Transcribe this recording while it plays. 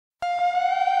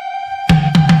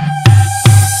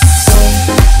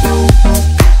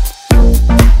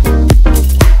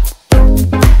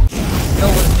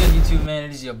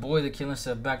Kalen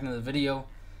said back into the video.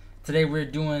 Today we're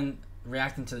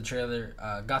reacting to the trailer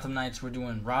Gotham Knights. We're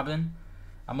doing Robin.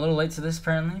 I'm a little late to this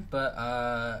apparently,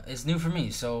 but it's new for me,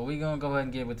 so we're gonna go ahead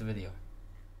and get with the video.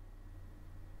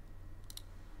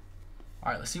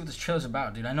 Alright, let's see what this trailer's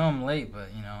about, dude. I know I'm late, but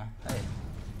you know, hey.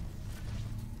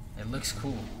 It looks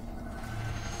cool.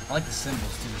 I like the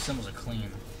symbols, too. The symbols are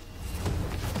clean.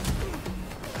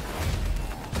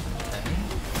 Okay.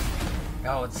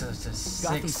 Oh, it's a sick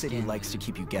Gotham City skin, likes dude. to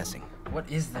keep you guessing. What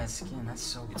is that skin? That's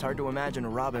so cool. It's hard to imagine a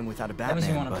Robin without a That makes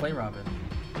me Batman, want to but play Robin.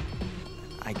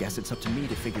 I guess it's up to me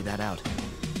to figure that out.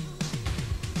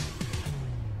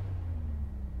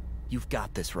 You've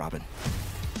got this, Robin.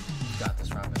 You got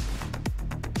this, Robin.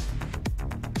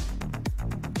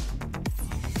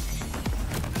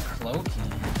 Cloaking.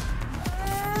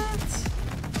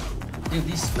 What? Dude,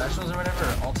 these specials or whatever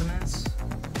are ultimates.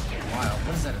 Wow,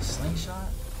 what is that? A slingshot?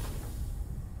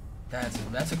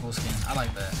 That's a cool skin. I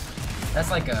like that.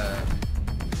 That's like a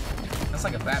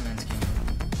Batman skin,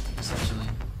 essentially.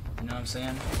 You know what I'm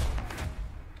saying?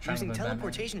 Using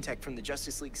teleportation tech from the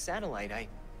Justice League satellite, I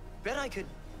bet I could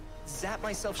zap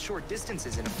myself short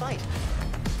distances in a fight.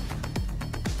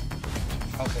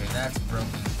 Okay, that's broken.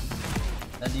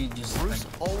 That dude just Bruce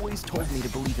always told me to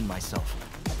believe in myself.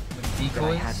 with That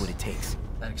decoys I had what it takes.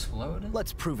 that explode.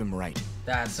 Let's prove him right.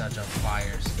 That's such a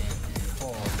fire skin, dude.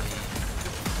 Holy.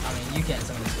 I mean, you can't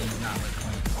tell me this game is not look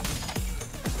clean.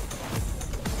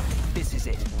 This is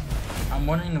it. I'm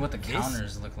wondering what the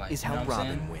counters look like. Is You how know what I'm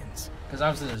Robin saying? wins. Because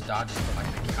obviously there's dodges, but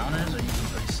like the counters are usually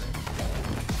pretty sick.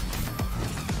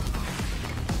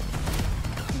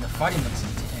 And the fighting looks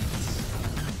intense.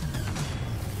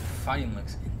 Fighting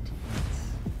looks intense.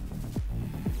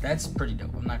 That's pretty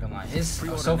dope. I'm not gonna lie. His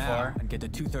so far, and get the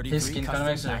 233 his skin custom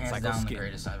combinations are Bat hands Cycle down the skin.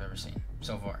 greatest I've ever seen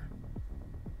so far.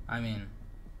 I mean,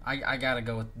 I gotta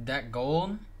go with that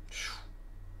gold.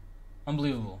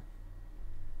 Unbelievable.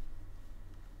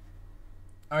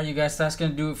 Alright, you guys, that's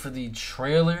gonna do it for the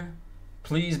trailer.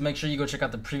 Please make sure you go check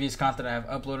out the previous content I have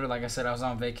uploaded. Like I said, I was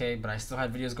on vacay, but I still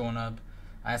had videos going up.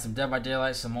 I had some Dead by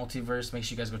Daylight, some Multiverse. Make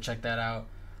sure you guys go check that out.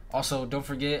 Also, don't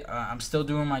forget, I'm still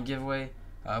doing my giveaway.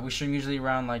 We stream usually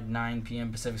around like 9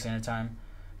 p.m. Pacific Standard Time.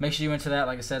 Make sure you enter that.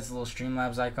 Like I said, it's a little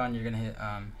Streamlabs icon. You're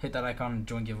gonna hit that icon and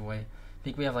join giveaway. I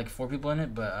think we have like 4 people in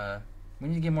it, but we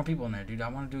need to get more people in there, dude. I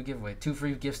want to do a giveaway. 2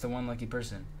 free gifts to 1 lucky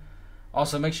person.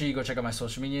 Also, make sure you go check out my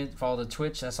social media. Follow the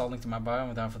Twitch. That's all linked in my bio. And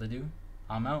without further ado,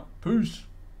 I'm out. Peace.